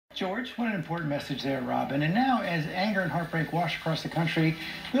George, what an important message there, Robin. And now, as anger and heartbreak wash across the country,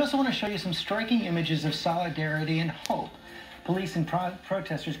 we also want to show you some striking images of solidarity and hope. Police and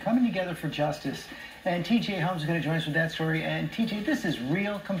protesters coming together for justice. And TJ Holmes is going to join us with that story. And TJ, this is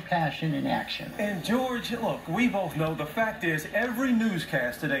real compassion in action. And George, look, we both know the fact is every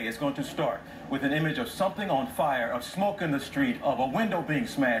newscast today is going to start with an image of something on fire, of smoke in the street, of a window being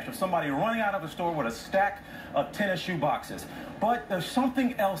smashed, of somebody running out of a store with a stack of tennis shoe boxes. But there's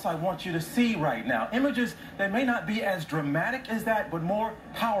something else I want you to see right now. Images that may not be as dramatic as that, but more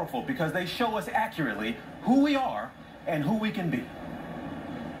powerful because they show us accurately who we are and who we can be.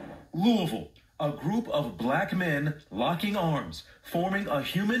 Louisville. A group of black men locking arms, forming a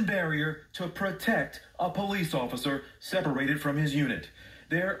human barrier to protect a police officer separated from his unit.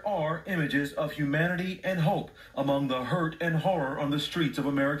 There are images of humanity and hope among the hurt and horror on the streets of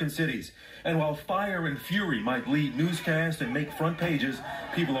American cities. And while fire and fury might lead newscasts and make front pages,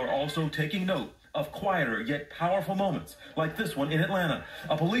 people are also taking note of quieter yet powerful moments, like this one in Atlanta,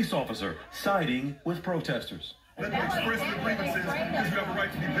 a police officer siding with protesters. Let them express their grievances because you have a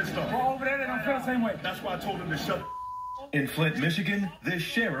right to be pissed off. We're over there, they don't feel the same way. That's why I told them to shut. In Flint, Michigan, this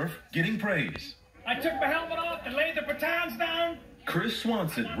sheriff getting praise. I took my helmet off and laid the batons down. Chris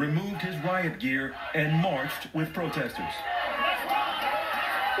Swanson removed his riot gear and marched with protesters.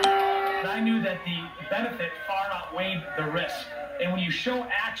 I knew that the benefit far outweighed the risk. And when you show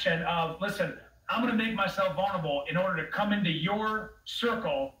action of, listen, I'm going to make myself vulnerable in order to come into your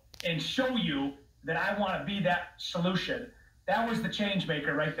circle and show you that I want to be that solution. That was the change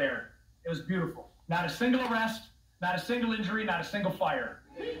maker right there. It was beautiful. Not a single arrest, not a single injury, not a single fire.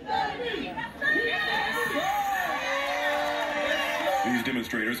 These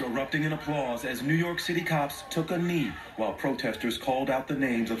demonstrators erupting in applause as New York City cops took a knee while protesters called out the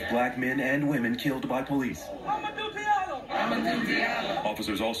names of black men and women killed by police.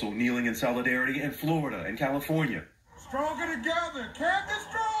 Officers also kneeling in solidarity in Florida and California. Stronger together, Captain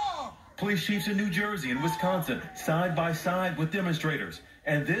Strong! Police chiefs in New Jersey and Wisconsin side by side with demonstrators.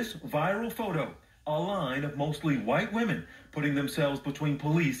 And this viral photo, a line of mostly white women putting themselves between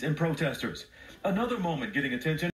police and protesters. Another moment getting attention.